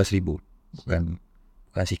 12,000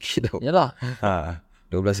 bukan sikit tau. Yalah.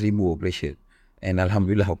 12,000 operation. And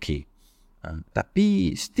alhamdulillah okay.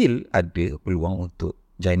 Tapi still ada peluang untuk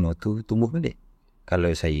gyno tu tumbuh balik.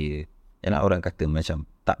 Kalau saya, yalah orang kata macam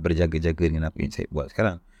tak berjaga-jaga dengan apa yang saya buat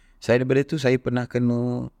sekarang. Saya daripada tu saya pernah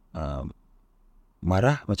kena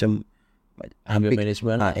marah macam anger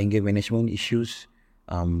management. Anger management issues,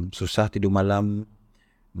 susah tidur malam,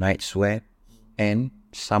 night sweat, and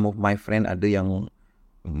some of my friend ada yang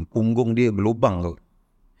punggung dia berlubang tau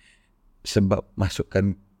sebab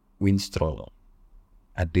masukkan Winstrol.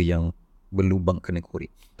 Ada yang berlubang kena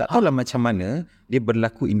korek. Tak tahulah macam mana dia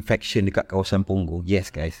berlaku infection dekat kawasan punggung.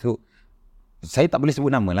 Yes guys. So saya tak boleh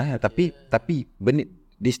sebut nama lah, tapi benda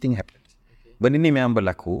this thing happens. Benda ni memang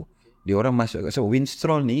berlaku. Dia orang masuk, so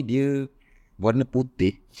Winstrol ni dia warna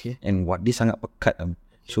putih and dia sangat pekat.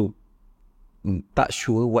 So tak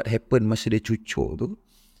sure what happened masa dia cucuk tu.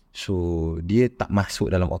 So dia tak masuk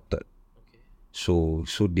dalam otot. So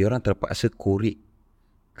dia orang terpaksa korek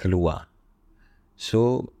keluar.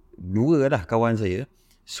 So dua dah kawan saya.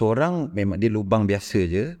 Seorang memang dia lubang biasa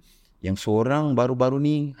je. Yang seorang baru-baru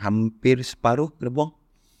ni hampir separuh kena buang.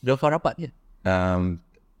 Dia rapat je.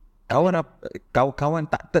 kawan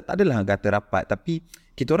tak adalah kata rapat, tapi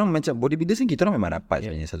kita orang macam bodybuilders ni, kita orang memang rapat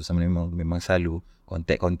sebenarnya satu sama lain, memang selalu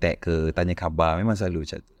kontak ke, tanya khabar, memang selalu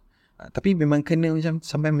macam tu. Tapi memang kena macam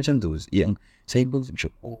sampai macam tu, yang saya pun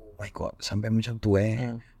macam oh my god, sampai macam tu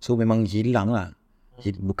so memang hilang lah.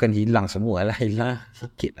 Bukan hilang semua lah, hilang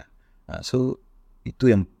sikit lah. So itu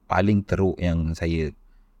yang paling teruk yang saya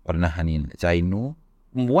pernah ni. I know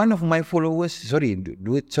one of my followers,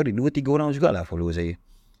 dua tiga orang jugalah follower saya,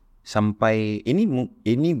 sampai ini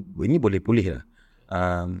boleh pulih lah,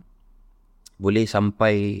 boleh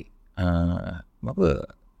sampai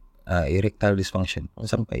erectile dysfunction,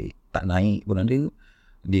 sampai tak naik pun ada,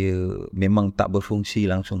 dia memang tak berfungsi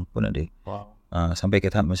langsung pun ada. Sampai ke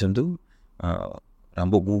tahap macam tu.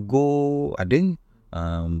 Rambut gugur ada.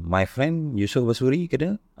 My friend Yusof Basuri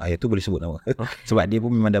kena, itu boleh sebut nama sebab dia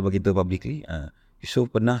pun memang dah beritahu publicly. Yusof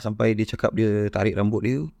pernah sampai dia cakap dia tarik rambut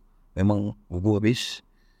dia memang gugur habis.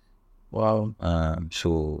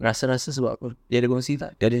 So Rasa-rasa sebab apa? Dia ada kongsi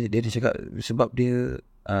tak? Dia cakap sebab dia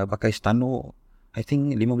pakai stano, I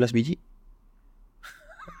think 15 biji.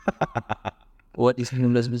 What is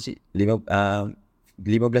 15 biji?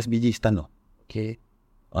 15 biji stano. Okay.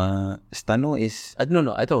 Stano is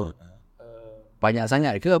No, I tahu. Banyak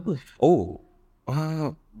sangat ke apa?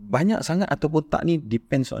 Banyak sangat ataupun tak ni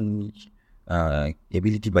depends on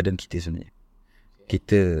ability badan kita sebenarnya.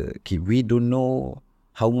 We don't know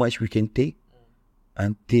how much we can take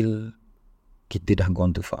until kita dah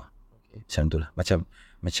gone too far. Macam tu lah.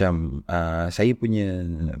 Macam saya punya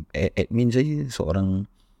admin saya seorang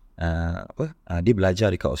dia belajar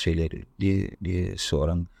dekat Australia. Dia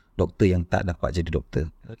seorang doktor yang tak dapat jadi doktor.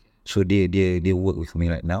 So dia work with me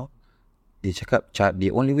right now. Dia cakap the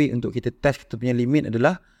only way untuk kita test kita punya limit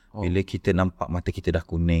adalah bila kita nampak mata kita dah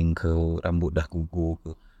kuning ke, rambut dah gugur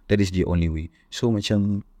ke. That is the only way. So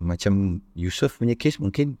macam Yusof punya case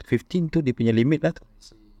mungkin 15 tu dia punya limit lah tu.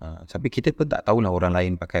 Tapi kita pun tak tahulah orang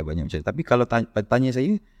lain pakai banyak macam tu. Tapi kalau tanya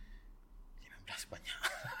saya 15 banyak.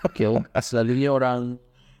 Okay. Selalunya orang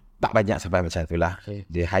tak banyak sampai macam tu lah.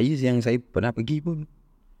 The highest yang saya pernah pergi pun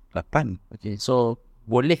 8. Okay. So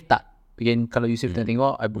boleh tak kalau Yusuf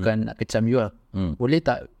tengok, I bukan nak kecam you lah. Boleh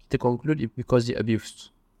tak kita conclude because dia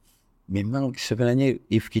abuse? Memang sebenarnya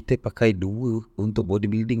if kita pakai 2 untuk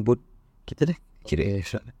bodybuilding pun kita dah kira.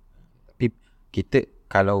 Tapi kita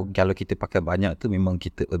kalau kita pakai banyak tu memang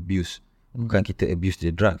kita abuse. Bukan kita abuse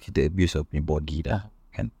the drug, kita abuse our punya body dah.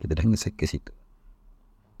 Kan kita dah ke situ.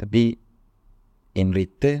 Tapi in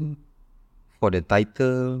return for the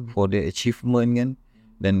title, for the achievement kan,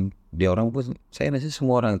 dan dia orang pun, saya rasa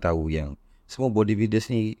semua orang tahu yang semua bodybuilders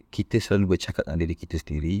ni kita selalu bercakap dengan diri kita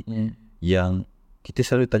sendiri, yang kita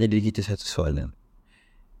selalu tanya diri kita satu soalan,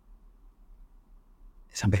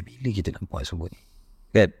 sampai bila kita nak buat semua ni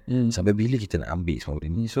kan? Sampai bila kita nak ambil semua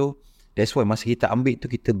ni? So that's why masa kita ambil tu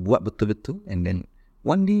kita buat betul-betul, and then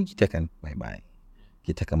one day kita akan bye-bye,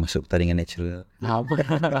 kita akan masuk pertandingan natural.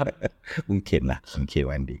 Mungkin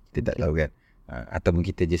one day, kita tak tahu kan. Ataupun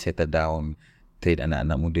kita je settle down, train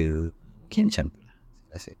anak-anak muda, mungkin macam tu lah.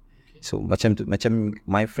 So macam tu, macam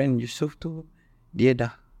my friend Yusof tu, dia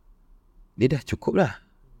dah cukup lah.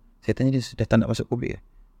 Saya tanya dia, dah tak nak masuk COVID ke?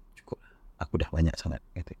 Cukup lah, aku dah banyak sangat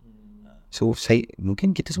kata. So saya,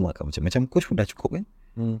 mungkin kita semua akan macam coach pun dah cukup kan.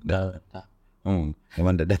 Dah.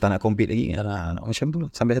 Memang dah tak nak compete lagi kan. Macam tu lah.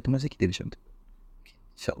 Sampai satu masa kita macam tu.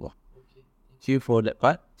 InsyaAllah. Thank you for that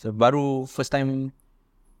part. So baru first time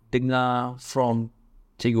dengar from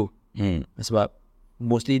cikgu. Sebab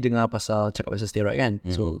mostly dengar cakap pasal steroid kan.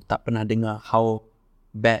 So tak pernah dengar how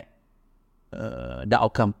bad the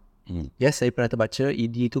outcome. Yes, saya pernah terbaca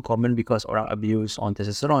ED tu common because orang abuse on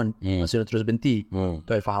testosterone, maksudnya terus berhenti. Tu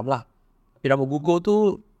saya faham lah. Tapi rambut gugur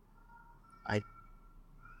tu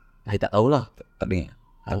I tak tahulah. Tak dengar.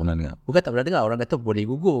 Tak pernah dengar. Bukan tak pernah dengar, orang kata boleh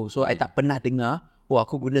gugur. So I tak pernah dengar,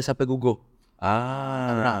 aku guna sampai gugur.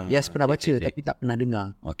 Yes, pernah baca tapi tak pernah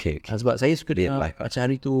dengar. Okay. Sebab saya suka dengar macam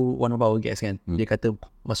hari tu one of our guests kan, dia kata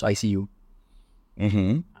masuk ICU.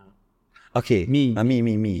 Okay. Mi.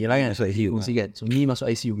 Yelah kan, masuk ICU. Kan? So Mi masuk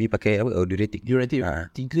ICU. Mi pakai apa? Diuretik. 3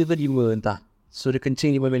 ke 5 entah. So dia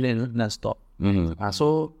kencing 5 minit non-stop.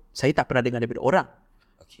 So saya tak pernah dengar daripada orang.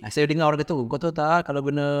 Saya dengar orang kata, kau tahu tak kalau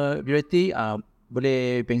guna diuretik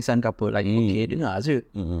boleh pengsan ke apa. Okay, dengar je.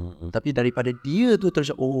 Tapi daripada dia tu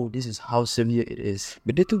terus, this is how severe it is.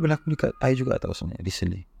 Benda tu berlaku dekat I juga tau sebenarnya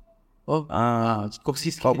recently.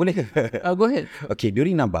 Kongsi sikit. Kau boleh ke? Go ahead. Okay,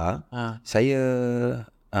 during Naba, saya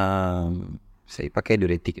pakai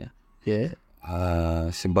diuretik. Yeah.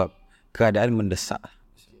 Sebab keadaan mendesak.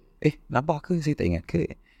 Naba ke saya tak ingat,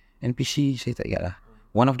 ke NPC saya tak ingat lah.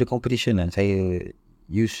 One of the competition lah saya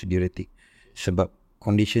use diuretik. Sebab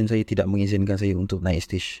condition saya tidak mengizinkan saya untuk naik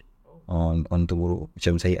stage on tomorrow.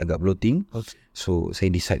 Macam saya agak bloating. So saya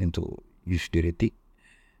decide untuk use diuretic.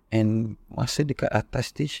 And masa dekat atas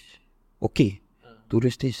stage,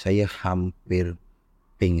 turun stage saya hampir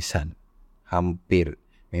pingsan.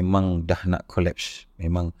 Memang dah nak collapse.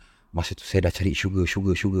 Memang masa tu saya dah cari sugar.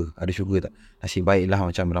 Ada sugar tak? Nasib baiklah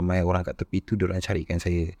macam ramai orang kat tepi tu, diorang carikan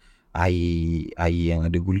saya air yang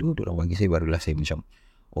ada gula, diorang bagi saya, barulah saya macam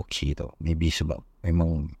tau. Maybe sebab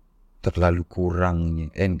memang terlalu kurangnya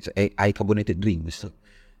air carbonated drink mesti.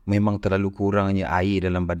 Memang terlalu kurangnya air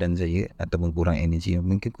dalam badan saya, ataupun kurang energi,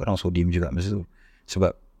 mungkin kurang sodium juga masa tu.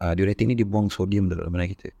 Sebab diuretic ni dia buang sodium dalam badan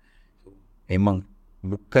kita. Memang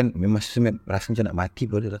rasa macam nak mati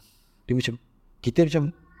pun ada lah. Dia macam, kita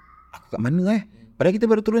macam, aku kat mana padahal kita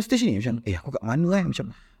baru turun stage ni, macam aku kat mana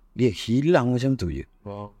macam dia hilang macam tu je.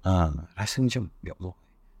 Rasa macam ya Allah.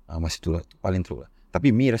 Masa tu lah, paling teruk lah.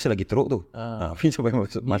 Tapi Mi rasa lagi teruk tu. Mi sampai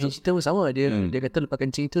masuk cerita pun sama. Dia kata lepas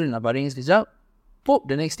kencing tu, dia nak baring sekejap, pop,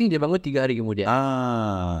 the next thing dia bangun 3 hari kemudian.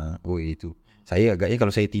 Itu saya agaknya,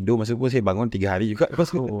 kalau saya tidur masa pun saya bangun 3 hari juga.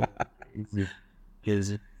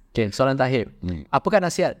 Okay, soalan terakhir. Apakah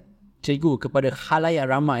nasihat cikgu kepada khalayak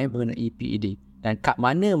ramai mengenai PED, dan kat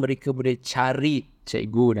mana mereka boleh cari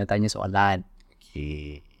cikgu dan tanya soalan?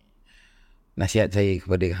 Nasihat saya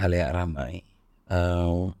kepada khalayak ramai,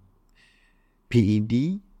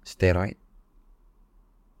 PED, steroid,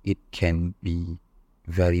 it can be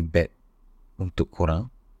very bad untuk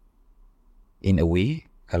korang in a way,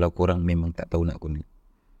 kalau korang memang tak tahu nak guna.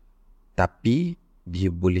 Tapi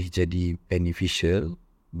dia boleh jadi beneficial,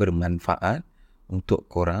 bermanfaat untuk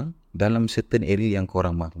korang dalam certain area yang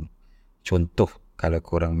korang mahu. Contoh, kalau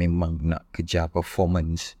korang memang nak kejar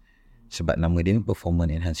performance, sebab nama dia ni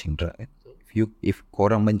performance enhancing drug. If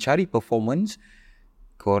korang mencari performance,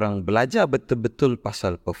 korang belajar betul-betul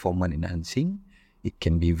pasal performance enhancing, it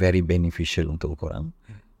can be very beneficial untuk korang.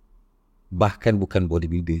 Bahkan bukan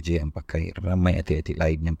bodybuilder je yang pakai, ramai atlet-atlet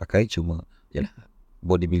lain yang pakai, cuma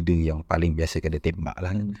bodybuilder yang paling biasa kena tembak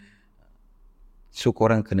lah. So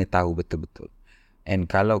korang kena tahu betul-betul.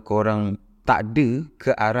 And kalau korang tak ada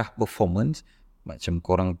ke arah performance, macam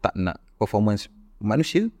korang tak nak performance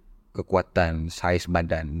manusia, kekuatan, saiz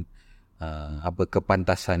badan,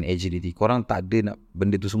 kepantasan, agility, korang tak ada nak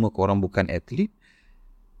benda tu semua, korang bukan atlet,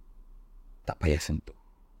 tak payah sentuh.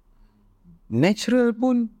 Natural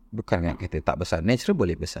pun bukan nak kata tak besar, natural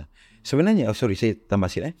boleh besar. Sebenarnya, saya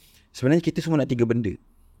tambah sikit. Sebenarnya kita semua nak 3 benda.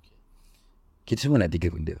 Kita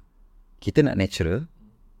nak natural,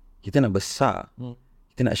 kita nak besar,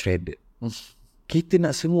 kita nak shredded. Kita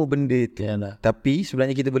nak semua benda tu. Tapi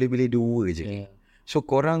sebenarnya kita boleh pilih 2 je. So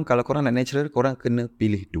korang, kalau korang nak natural, korang kena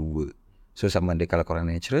pilih 2. So sama ada kalau korang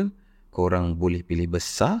natural, korang boleh pilih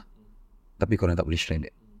besar, tapi korang tak boleh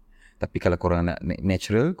shredded. Tapi kalau korang nak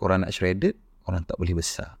natural, korang nak shredded, korang tak boleh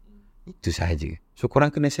besar. Itu sahaja. So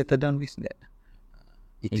korang kena settle down with that.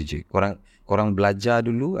 Itu je. Korang belajar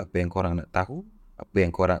dulu apa yang korang nak tahu, apa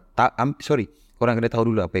yang korang korang kena tahu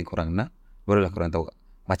dulu apa yang korang nak, barulah korang tahu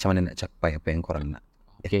macam mana nak capai apa yang korang nak.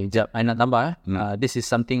 Okay, jap, I nak tambah. This is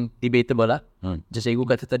something debatable lah. Just cikgu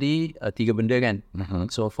kata tadi 3 benda kan.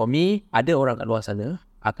 So for me, ada orang kat luar sana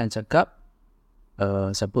akan cakap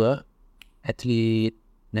atlet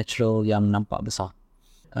natural yang nampak besar.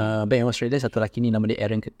 Back in Australia, satu lelaki ni nama dia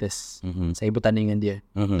Aaron Curtis. Saya bertanding dengan dia.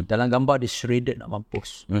 Dalam gambar dia shredded nak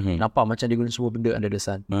mampus. Nampak macam dia guna semua benda under the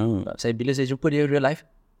sun. Bila saya jumpa dia real life,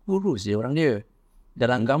 kurus je orang dia.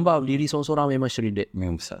 Dalam gambar berdiri seorang-seorang memang shredded.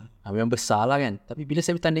 Memang besar. Memang besar lah kan. Tapi bila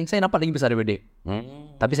saya bertanding, saya nampak lagi besar daripada dia.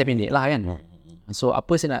 Tapi saya pendek lah kan. So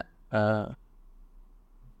apa saya nak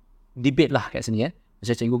debate lah kat sini.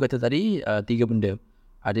 Macam cikgu kata tadi, 3 benda.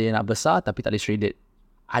 Ada yang nak besar tapi tak boleh shredded.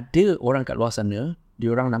 Ada orang kat luar sana,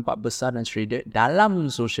 dia orang nampak besar dan shredded dalam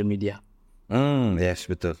social media.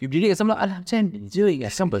 Yes, betul. You berdiri kat sebelah, alah macam ni je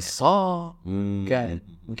kan besar. Kan.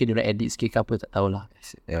 Mungkin dia orang edit sikit ke apa, tak tahulah.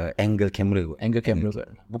 Angle camera.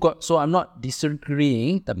 Bukan, so I'm not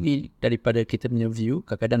disagreeing, tapi daripada kita punya view,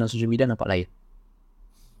 kadang-kadang dalam social media nampak lain.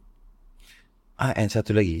 And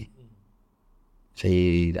satu lagi,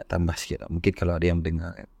 saya nak tambah sikit lah. Mungkin kalau ada yang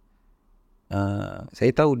mendengar kan.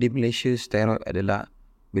 Saya tahu di Malaysia steroid adalah,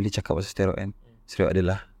 bila cakap pasal steroid kan, steroid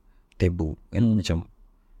adalah tabu kan. Macam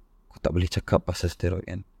aku tak boleh cakap pasal steroid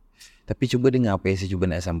kan. Tapi cuba dengar apa yang saya cuba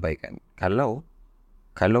nak sampaikan. Kalau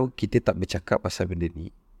kita tak bercakap pasal benda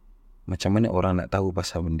ni, macam mana orang nak tahu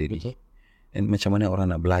pasal benda ni? Dan macam mana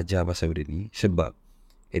orang nak belajar pasal benda ni? Sebab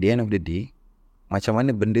at the end of the day, macam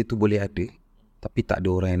mana benda tu boleh ada tapi tak ada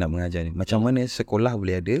orang yang nak mengajar ni? Macam mana sekolah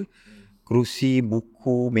boleh ada kerusi,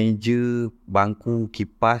 buku, meja, bangku,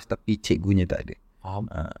 kipas, tapi cikgunya tak ada?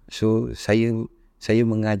 So saya saya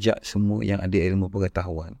mengajak semua yang ada ilmu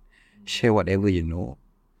pengetahuan, share whatever you know,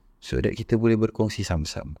 so that kita boleh berkongsi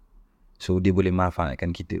sama-sama. So dia boleh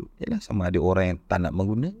manfaatkan kita. Yalah, sama ada orang yang tak nak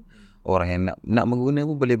mengguna, orang yang nak mengguna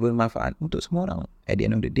pun boleh bermanfaat untuk semua orang. At the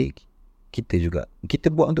end of the day, kita juga,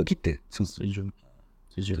 kita buat untuk kita. Setuju.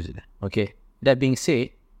 Okay. That being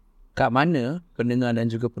said, kat mana pendengar dan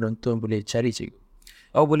juga penonton boleh cari cikgu?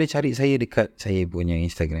 Boleh cari saya dekat saya punya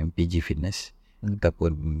Instagram Pijjie Fitness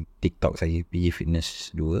ataupun TikTok saya Pijjie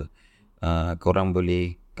Fitness 2. Korang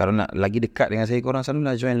boleh, kalau nak lagi dekat dengan saya, korang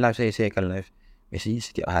selalulah join live saya akan live. Biasanya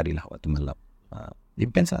setiap hari lah waktu malam.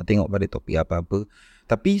 Depends lah, tengok pada topik apa-apa.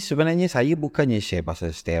 Tapi sebenarnya saya bukannya share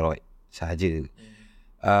pasal steroid sahaja.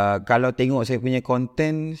 Kalau tengok saya punya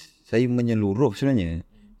content, saya menyeluruh sebenarnya.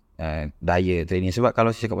 Diet, training. Sebab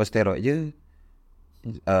kalau saya cakap pasal steroid je,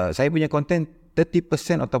 saya punya content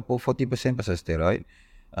 30% ataupun 40% pasal steroid,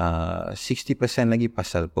 60% lagi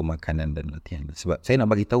pasal pemakanan dan latihan. Sebab saya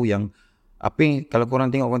nak bagi tahu yang apa yang, kalau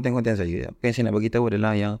korang tengok konten-konten saya, apa yang saya nak bagi tahu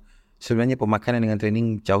adalah yang sebenarnya pemakanan dengan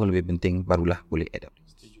training jauh lebih penting, barulah boleh add up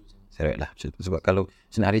steroid lah. Sebab kalau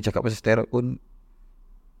senang hari cakap pasal steroid pun,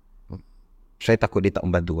 saya takut dia tak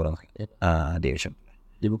membantu orang. Dia macam,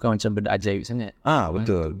 dia bukan macam benda ajaib sangat.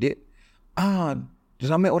 Betul. Dia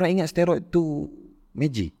ramai orang ingat steroid tu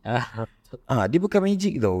magic. Dia bukan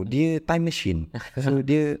magic tau. Dia time machine. So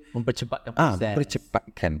dia mempercepatkan proses.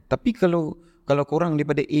 Mempercepatkan. Tapi kalau korang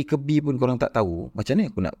daripada A ke B pun korang tak tahu, macam mana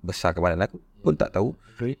aku nak besar ke badan aku pun tak tahu.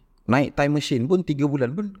 Naik time machine pun 3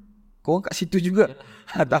 bulan pun korang kat situ juga.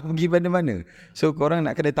 Tak pergi mana-mana. So korang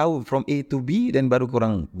nak kena tahu from A to B, dan baru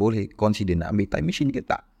korang boleh consider nak ambil time machine ke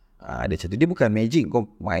tak. Dia macam tu. Dia bukan magic. Kau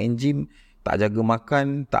main gym, tak jaga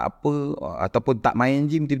makan, tak apa, ataupun tak main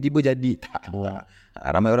gym tiba-tiba jadi. Tak.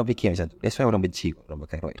 Ramai orang fikir macam tu. That's why orang benci orang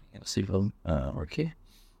pakai roid. Okay.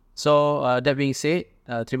 So that being said,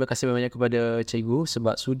 terima kasih banyak kepada cikgu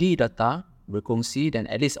sebab sudi datang berkongsi, dan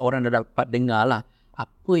at least orang dah dapat dengar lah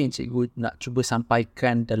apa yang cikgu nak cuba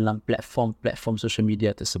sampaikan dalam platform social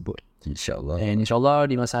media tersebut. InsyaAllah. And insyaAllah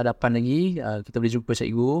di masa hadapan lagi kita boleh jumpa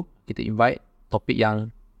cikgu, kita invite topik yang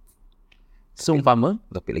seumpama.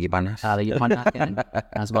 Topik lagi panas. Lagi panas kan.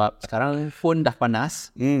 Sebab sekarang pun dah panas.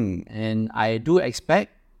 And I do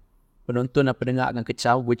expect penonton dan pendengar akan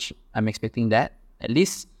kecau, which I'm expecting that. At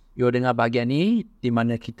least you dengar bahagian ni di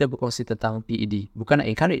mana kita berkongsi tentang PED. Bukan nak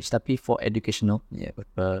encourage, tapi for educational.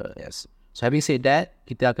 Yes. So having said that,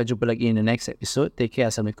 kita akan jumpa lagi in the next episode. Take care.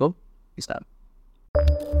 Assalamualaikum. Peace out.